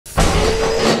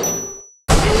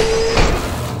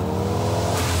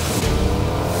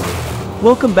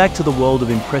Welcome back to the world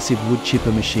of impressive wood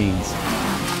chipper machines.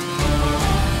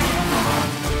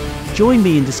 Join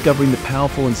me in discovering the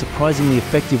powerful and surprisingly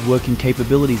effective working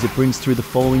capabilities it brings through the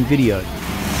following video.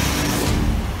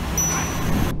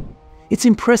 It's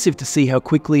impressive to see how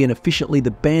quickly and efficiently the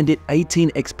Bandit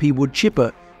 18XP wood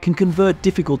chipper can convert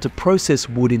difficult to process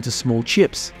wood into small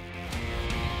chips.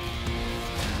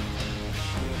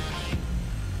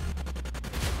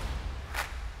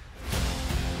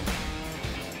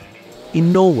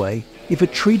 In Norway, if a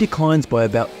tree declines by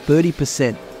about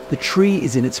 30%, the tree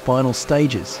is in its final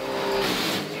stages.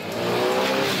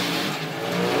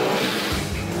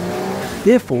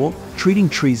 Therefore, treating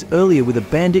trees earlier with a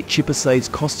Bandit chipper saves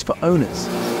costs for owners.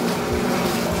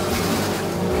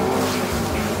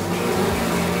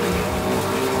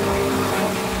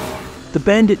 The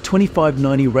Bandit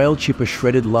 2590 rail chipper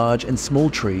shredded large and small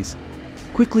trees,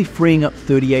 quickly freeing up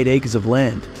 38 acres of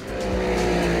land.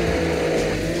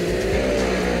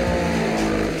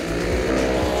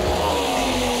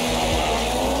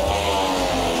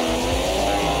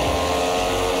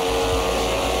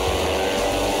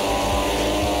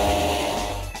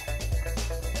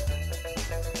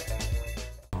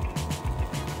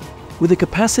 With a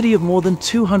capacity of more than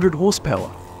 200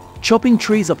 horsepower, chopping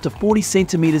trees up to 40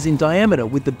 centimeters in diameter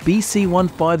with the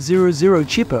BC1500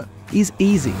 chipper is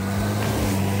easy.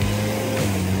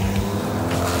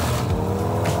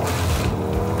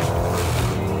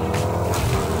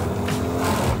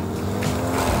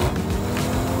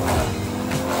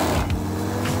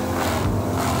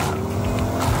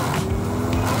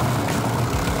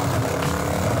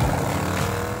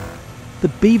 The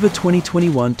Beaver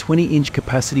 2021 20-inch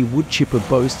capacity wood chipper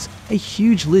boasts a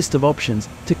huge list of options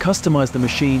to customize the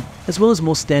machine, as well as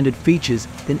more standard features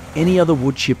than any other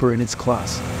wood chipper in its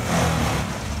class.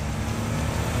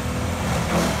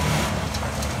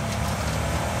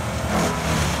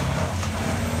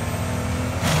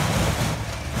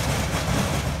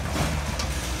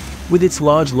 With its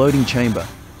large loading chamber,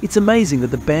 it's amazing that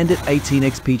the Bandit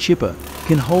 18XP chipper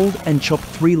can hold and chop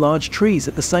 3 large trees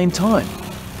at the same time.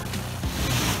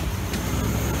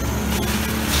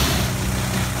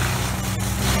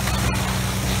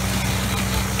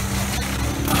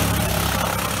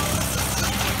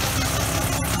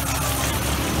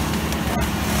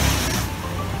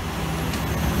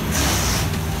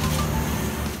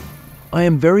 I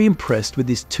am very impressed with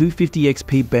this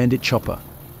 250XP Bandit chopper.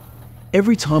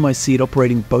 Every time I see it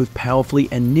operating both powerfully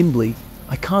and nimbly,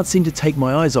 I can't seem to take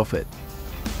my eyes off it.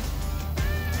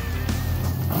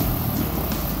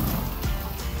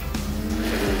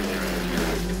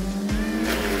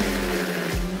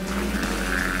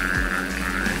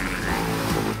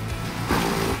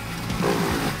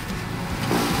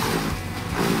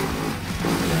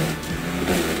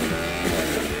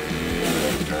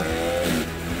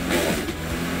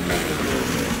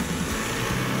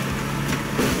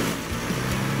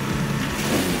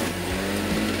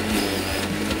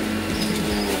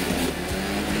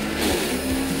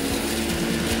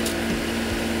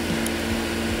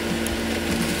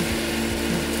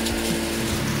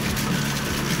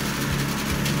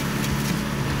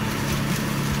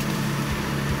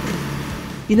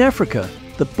 In Africa,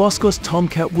 the Boscos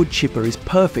tomcat wood chipper is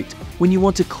perfect when you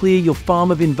want to clear your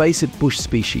farm of invasive bush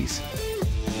species.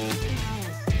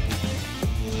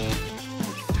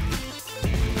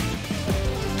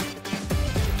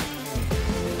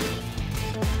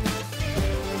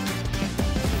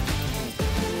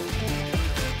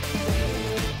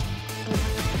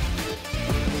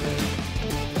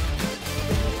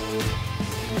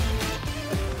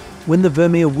 When the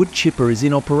Vermeer wood chipper is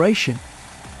in operation,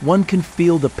 one can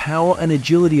feel the power and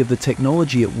agility of the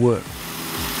technology at work.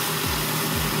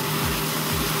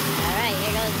 Alright,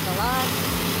 here goes the log.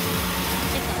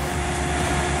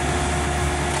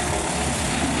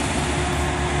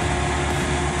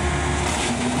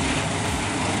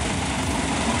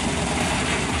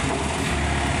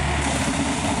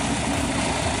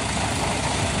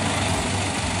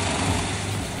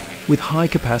 With high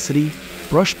capacity,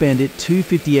 Brush Bandit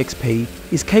 250XP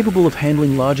is capable of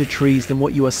handling larger trees than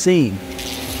what you are seeing.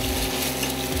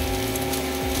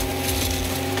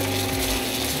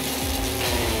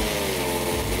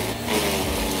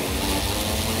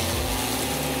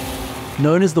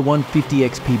 Known as the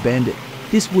 150XP Bandit,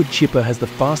 this wood chipper has the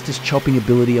fastest chopping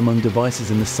ability among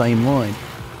devices in the same line,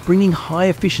 bringing high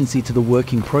efficiency to the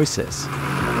working process.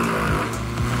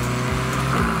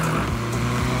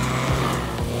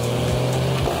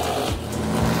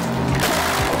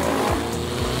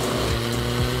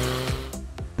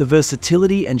 The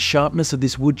versatility and sharpness of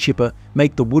this wood chipper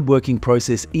make the woodworking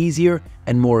process easier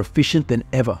and more efficient than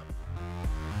ever.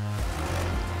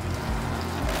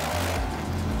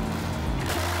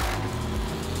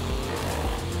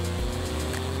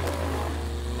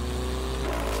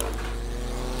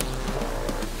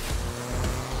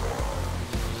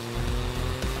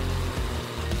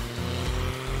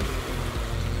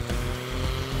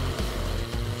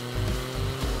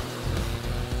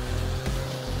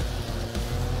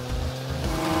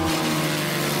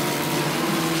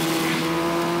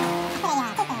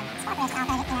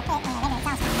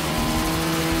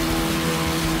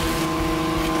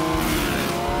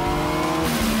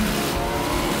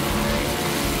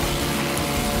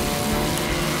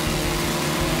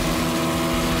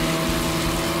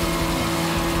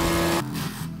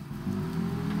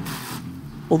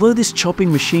 Although this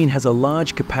chopping machine has a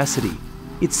large capacity,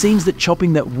 it seems that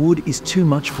chopping that wood is too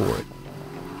much for it.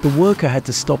 The worker had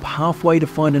to stop halfway to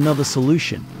find another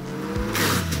solution.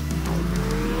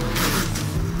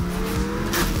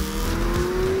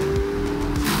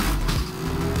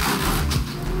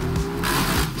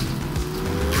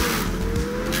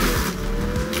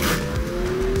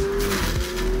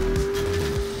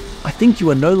 I think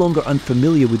you are no longer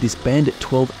unfamiliar with this Bandit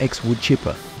 12X wood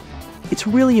chipper. It's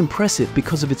really impressive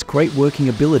because of its great working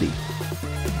ability.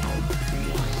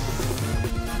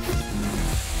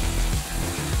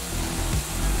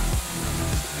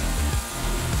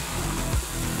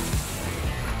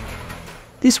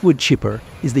 This wood chipper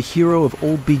is the hero of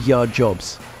all big yard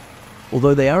jobs.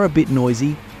 Although they are a bit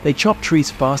noisy, they chop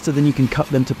trees faster than you can cut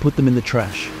them to put them in the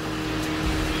trash.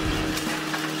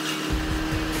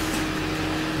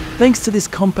 Thanks to this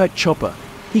compact chopper,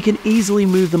 he can easily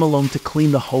move them along to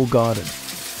clean the whole garden.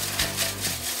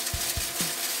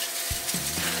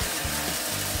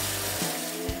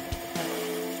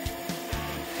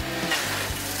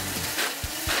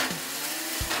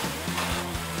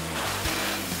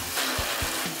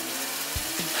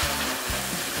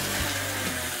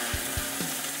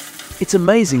 It's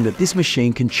amazing that this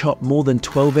machine can chop more than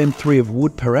 12 m3 of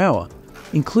wood per hour,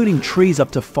 including trees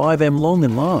up to 5 m long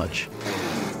and large.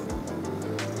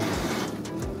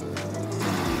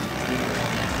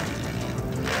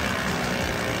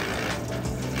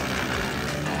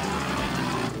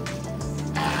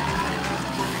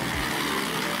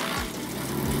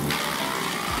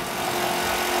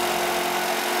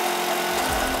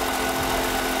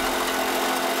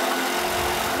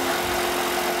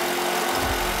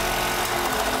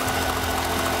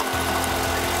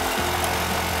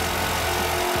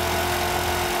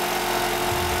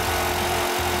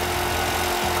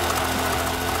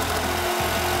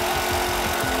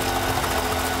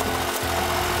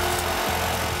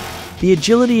 The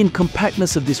agility and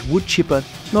compactness of this wood chipper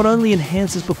not only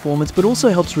enhances performance but also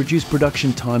helps reduce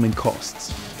production time and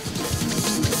costs.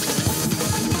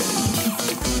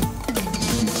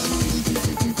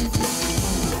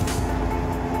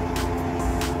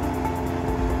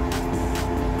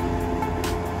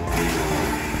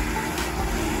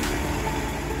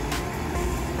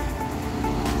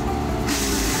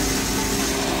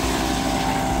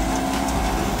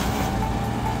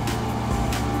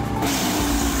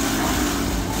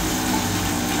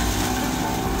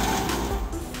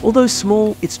 Although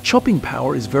small, its chopping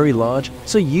power is very large,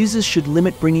 so users should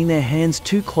limit bringing their hands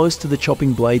too close to the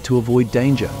chopping blade to avoid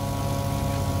danger.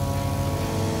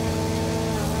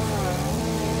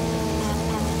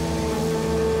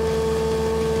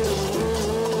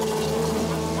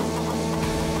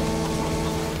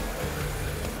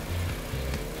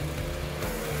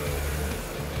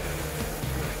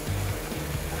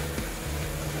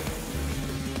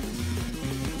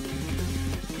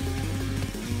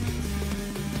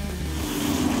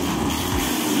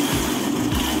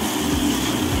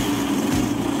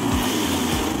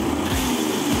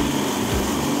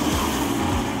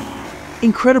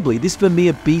 Incredibly, this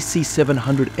Vermeer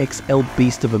BC700XL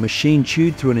beast of a machine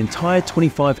chewed through an entire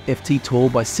 25 ft tall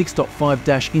by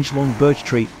 6.5-inch long birch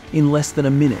tree in less than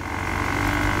a minute.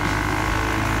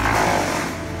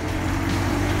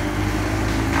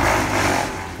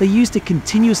 They used it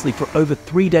continuously for over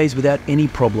 3 days without any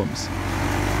problems.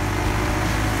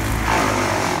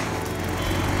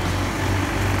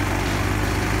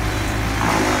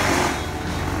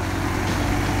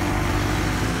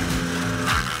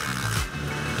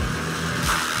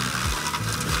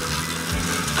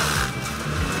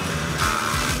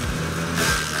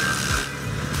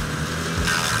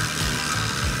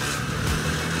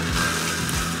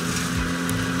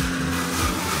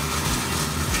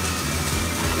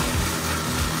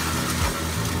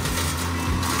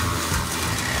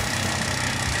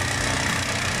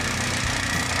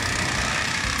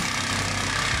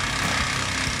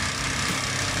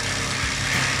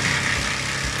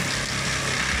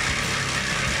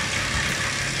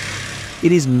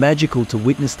 It is magical to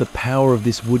witness the power of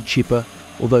this wood chipper.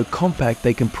 Although compact,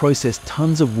 they can process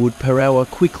tons of wood per hour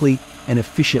quickly and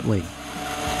efficiently.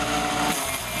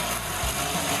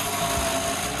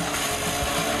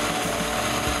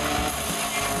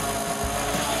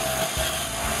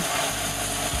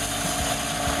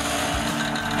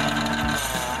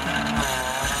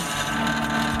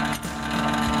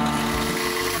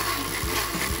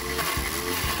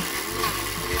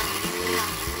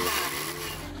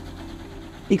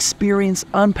 Experience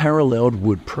unparalleled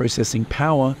wood processing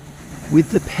power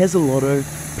with the Pezzolotto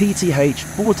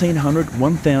PTH 1400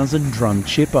 1000 drum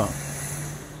chipper.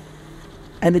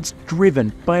 and it's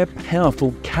driven by a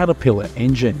powerful Caterpillar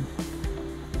engine.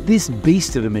 This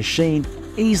beast of a machine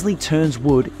easily turns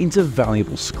wood into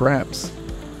valuable scraps,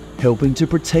 helping to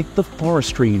protect the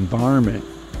forestry environment.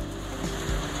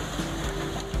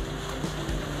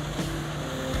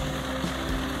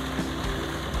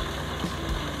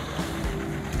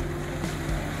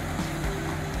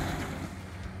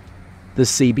 The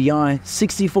CBI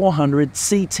 6400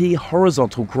 CT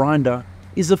horizontal grinder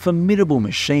is a formidable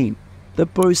machine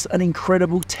that boasts an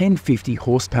incredible 1050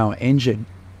 horsepower engine,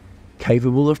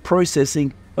 capable of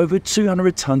processing over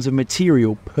 200 tons of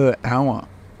material per hour.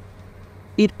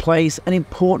 It plays an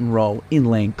important role in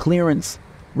land clearance,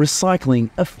 recycling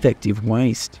effective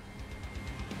waste.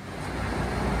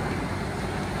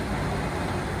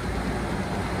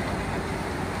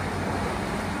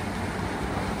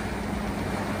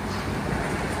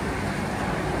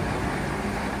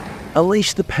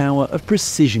 Unleash the power of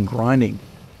precision grinding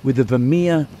with the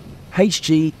Vermeer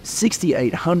HG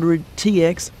 6800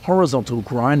 TX horizontal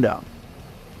grinder.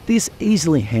 This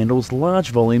easily handles large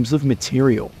volumes of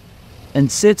material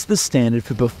and sets the standard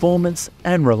for performance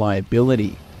and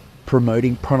reliability,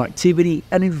 promoting productivity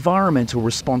and environmental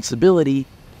responsibility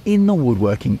in the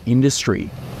woodworking industry.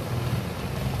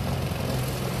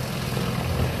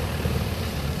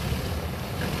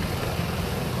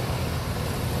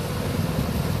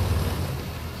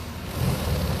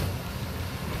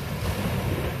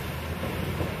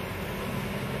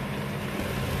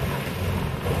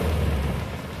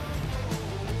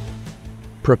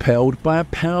 Propelled by a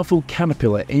powerful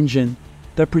Caterpillar engine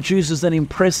that produces an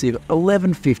impressive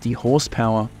 1150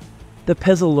 horsepower, the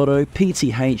Pezzolotto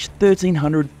PTH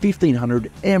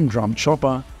 1300-1500M drum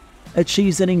chopper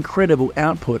achieves an incredible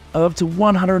output of up to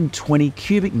 120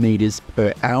 cubic meters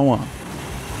per hour.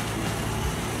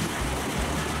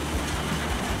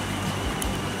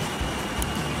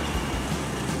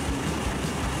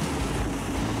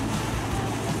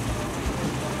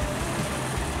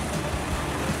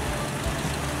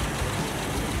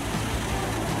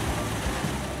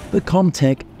 The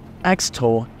Comtech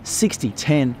Axtor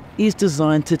 6010 is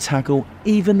designed to tackle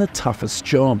even the toughest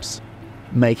jobs,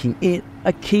 making it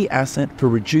a key asset for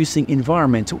reducing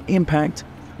environmental impact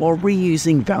while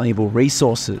reusing valuable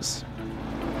resources.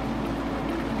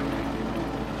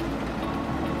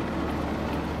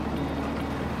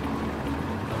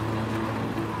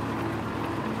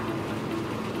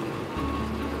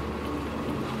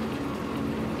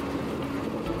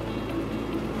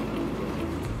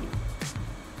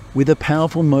 With a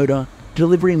powerful motor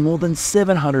delivering more than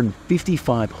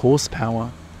 755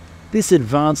 horsepower, this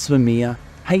advanced Vermeer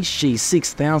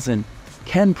HG6000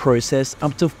 can process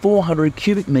up to 400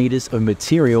 cubic meters of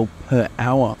material per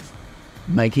hour,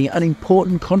 making an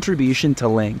important contribution to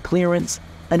land clearance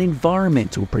and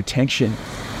environmental protection.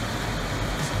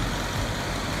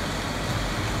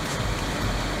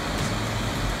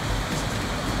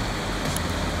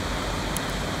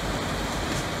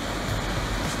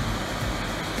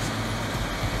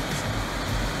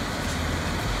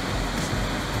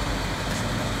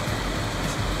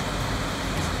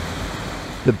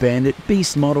 The Bandit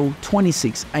Beast Model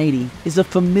 2680 is a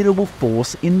formidable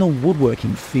force in the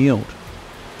woodworking field.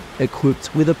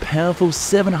 Equipped with a powerful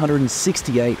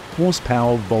 768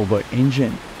 horsepower Volvo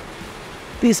engine,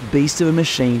 this beast of a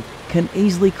machine can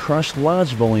easily crush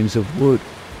large volumes of wood,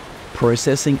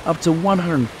 processing up to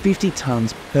 150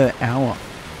 tons per hour.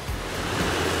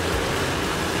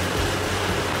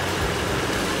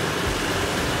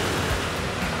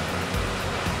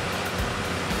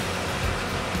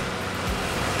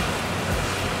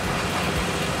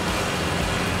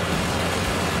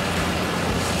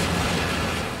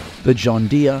 The John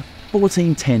Deere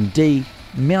 1410D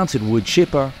mounted wood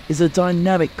chipper is a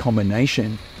dynamic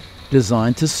combination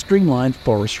designed to streamline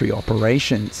forestry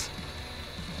operations.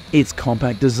 Its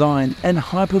compact design and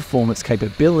high-performance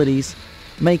capabilities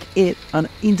make it an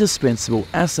indispensable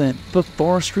asset for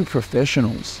forestry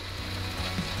professionals.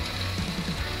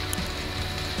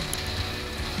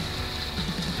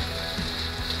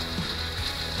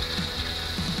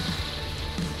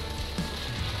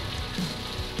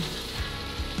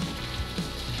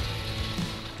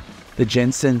 The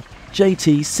Jensen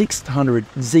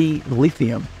JT600Z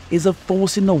Lithium is a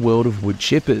force in the world of wood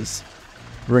chippers.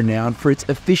 Renowned for its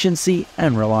efficiency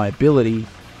and reliability,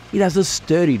 it has a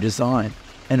sturdy design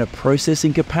and a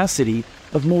processing capacity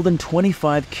of more than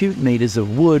 25 cubic meters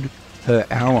of wood per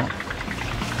hour.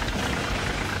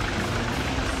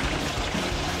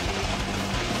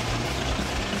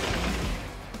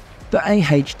 The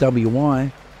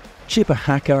AHWI Chipper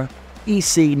Hacker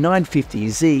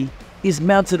EC950Z is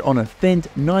mounted on a Fendt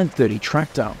 930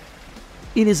 tractor.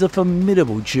 It is a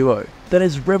formidable duo that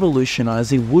is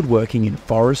revolutionizing woodworking and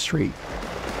forestry.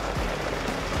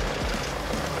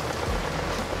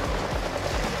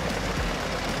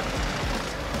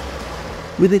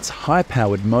 With its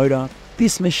high-powered motor,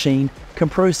 this machine can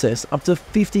process up to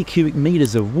 50 cubic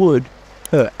meters of wood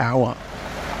per hour.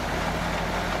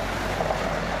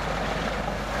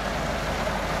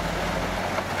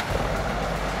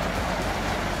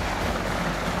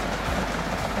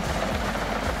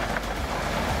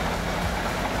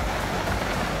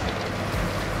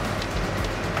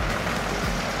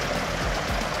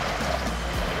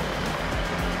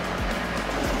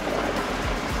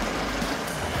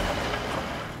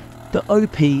 The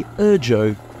OP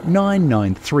Ergo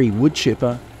 993 wood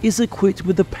chipper is equipped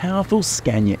with a powerful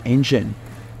Scania engine.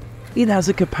 It has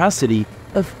a capacity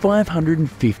of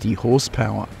 550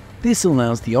 horsepower. This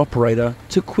allows the operator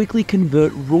to quickly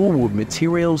convert raw wood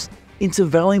materials into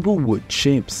valuable wood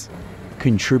chips,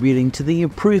 contributing to the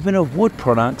improvement of wood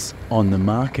products on the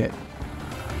market.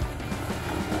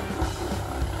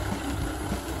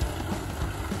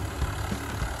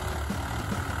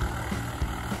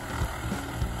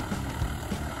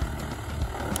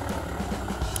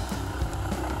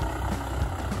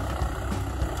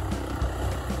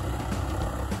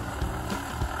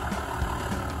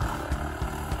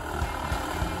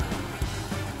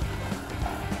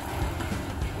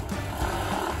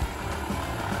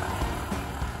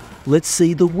 Let's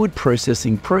see the wood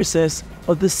processing process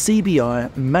of the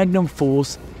CBI Magnum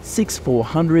Force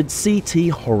 6400 CT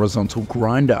horizontal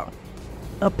grinder,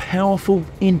 a powerful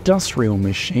industrial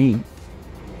machine.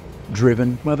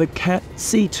 Driven by the CAT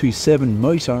C27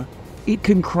 motor, it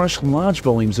can crush large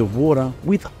volumes of water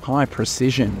with high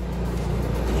precision.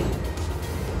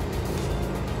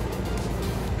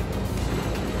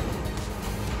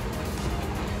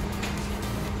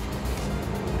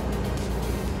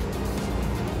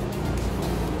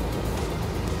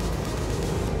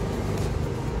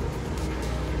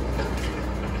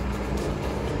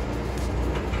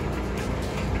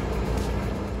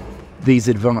 These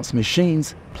advanced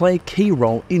machines play a key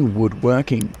role in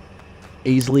woodworking,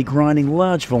 easily grinding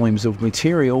large volumes of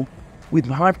material with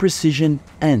high precision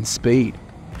and speed.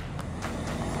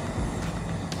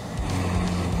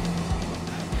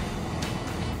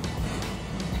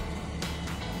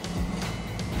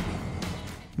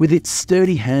 With its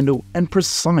sturdy handle and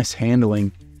precise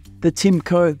handling, the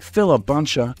Timco Feller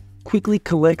Buncher quickly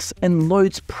collects and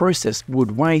loads processed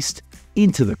wood waste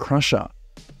into the crusher,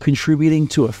 contributing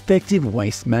to effective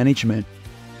waste management.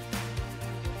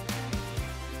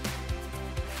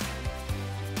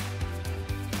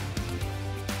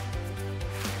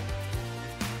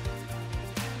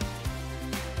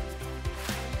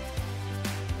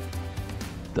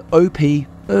 The OP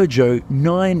Ergo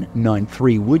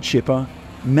 993 wood chipper,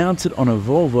 mounted on a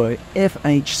Volvo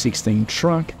FH16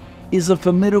 truck, is a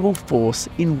formidable force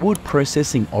in wood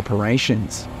processing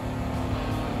operations.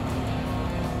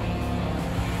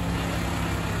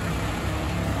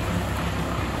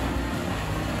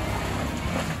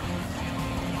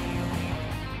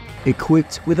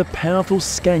 Equipped with a powerful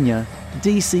Scania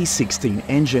DC16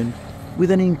 engine with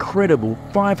an incredible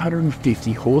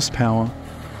 550 horsepower,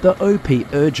 the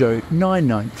OP Ergo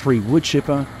 993 wood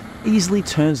chipper easily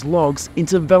turns logs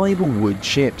into valuable wood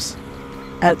chips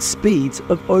at speeds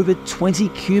of over 20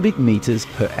 cubic meters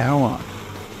per hour.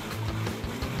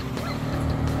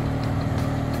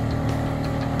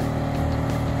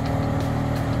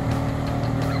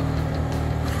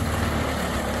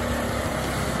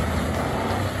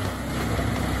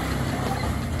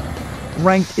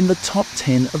 Ranked in the top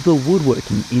 10 of the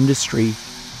woodworking industry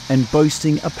and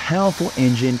boasting a powerful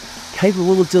engine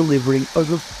capable of delivering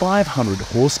over 500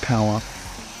 horsepower,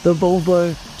 the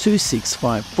Volvo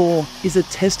 2654 is a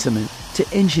testament to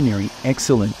engineering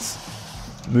excellence,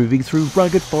 moving through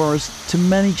rugged forests to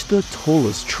manage the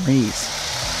tallest trees.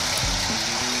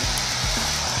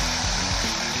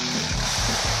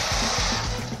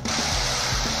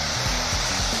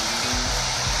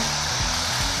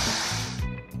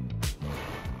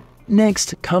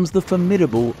 Next comes the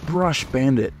formidable Brush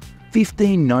Bandit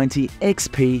 1590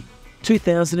 XP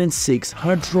 2006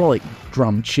 hydraulic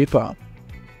drum chipper.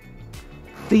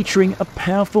 Featuring a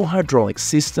powerful hydraulic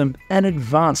system and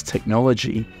advanced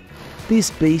technology,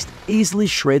 this beast easily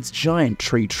shreds giant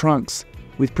tree trunks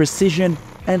with precision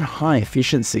and high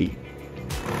efficiency.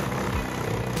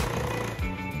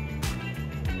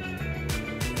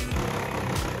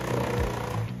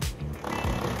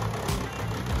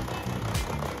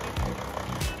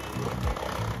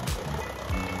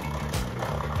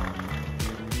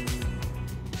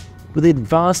 With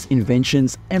advanced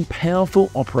inventions and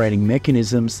powerful operating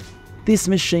mechanisms, This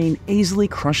machine easily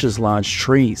crushes large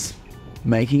trees,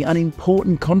 making an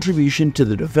important contribution to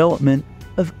the development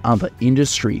of other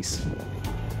industries.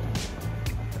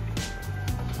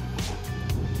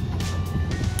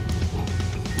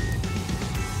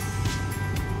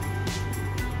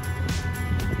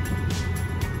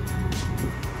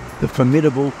 The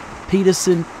formidable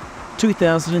Peterson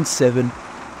 2007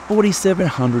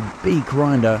 4700B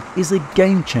grinder is a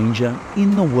game changer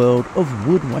in the world of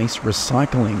wood waste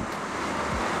recycling.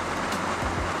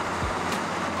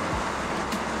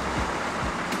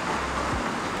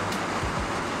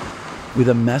 With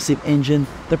a massive engine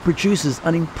that produces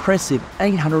an impressive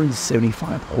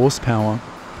 875 horsepower,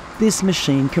 this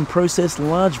machine can process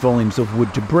large volumes of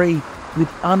wood debris with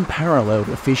unparalleled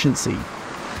efficiency.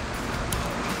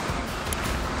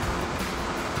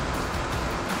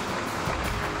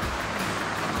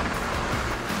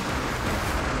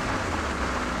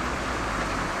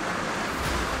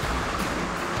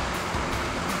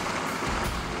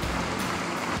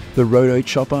 The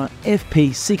Rotochopper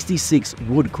FP66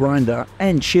 wood grinder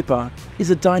and chipper is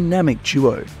a dynamic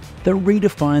duo that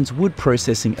redefines wood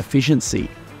processing efficiency.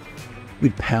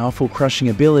 With powerful crushing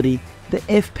ability, the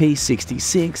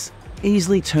FP66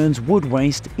 easily turns wood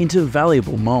waste into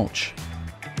valuable mulch.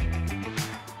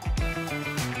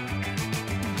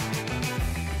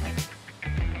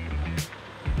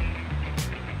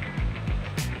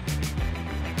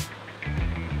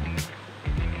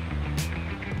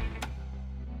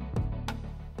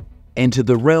 Enter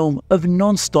the realm of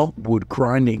non-stop wood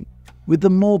grinding with the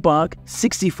Morbark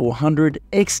 6400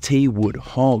 XT Wood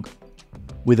Hog.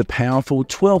 With a powerful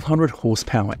 1200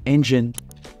 horsepower engine,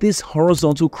 this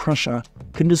horizontal crusher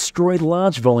can destroy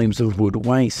large volumes of wood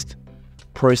waste,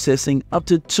 processing up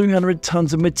to 200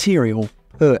 tons of material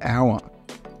per hour.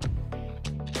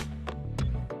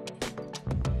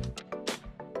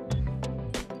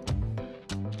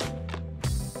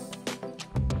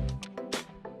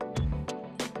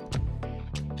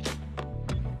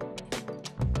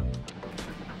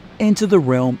 Enter the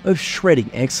realm of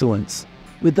shredding excellence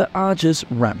with the Argus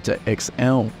Raptor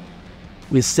XL.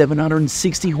 With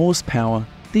 760 horsepower,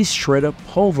 this shredder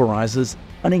pulverizes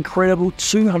an incredible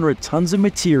 200 tons of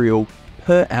material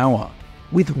per hour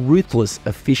with ruthless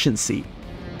efficiency.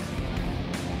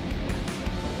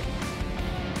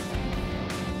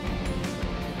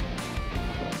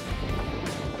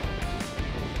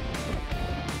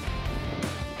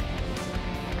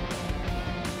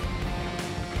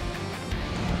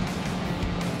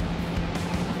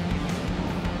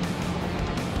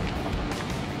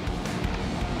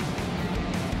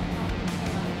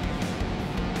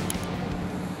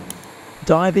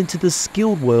 Dive into the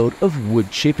skilled world of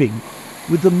wood chipping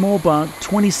with the Morbark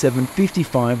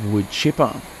 2755 wood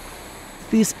chipper.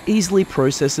 This easily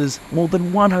processes more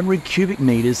than 100 cubic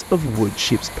meters of wood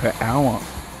chips per hour,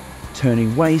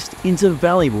 turning waste into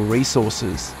valuable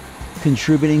resources,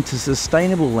 contributing to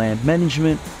sustainable land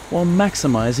management while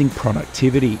maximizing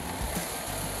productivity.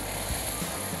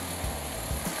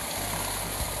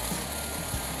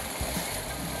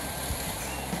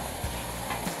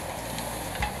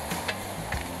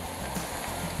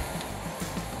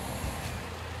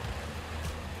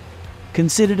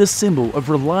 Considered a symbol of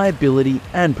reliability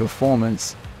and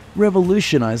performance,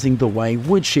 revolutionizing the way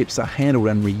wood chips are handled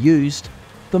and reused,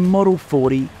 the Model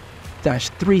 40-36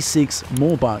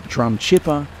 Morbark drum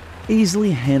chipper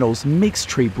easily handles mixed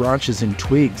tree branches and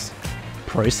twigs,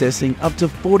 processing up to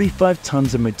 45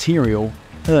 tons of material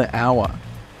per hour.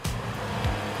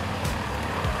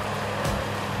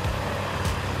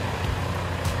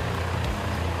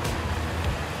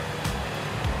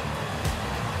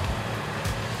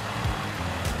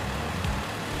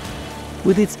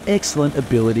 With its excellent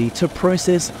ability to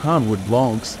process hardwood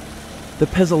logs, the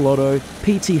Pezzolotto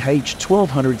PTH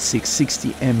 1200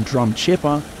 660M drum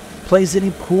chipper plays an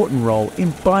important role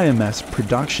in biomass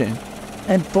production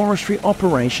and forestry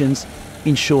operations,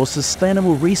 ensure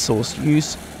sustainable resource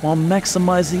use while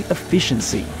maximizing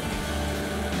efficiency.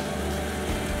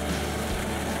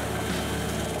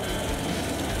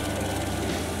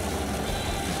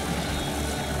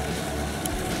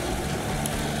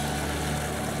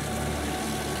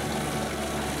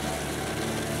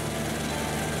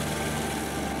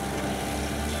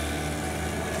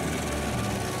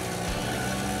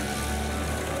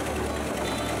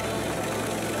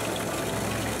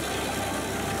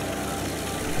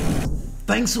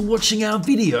 Thanks for watching our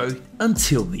video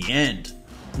until the end.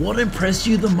 What impressed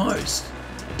you the most?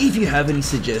 If you have any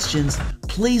suggestions,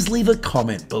 please leave a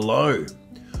comment below.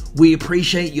 We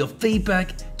appreciate your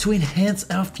feedback to enhance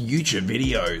our future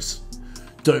videos.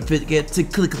 Don't forget to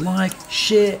click like,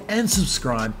 share and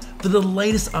subscribe for the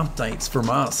latest updates from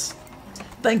us.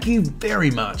 Thank you very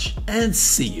much and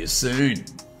see you soon.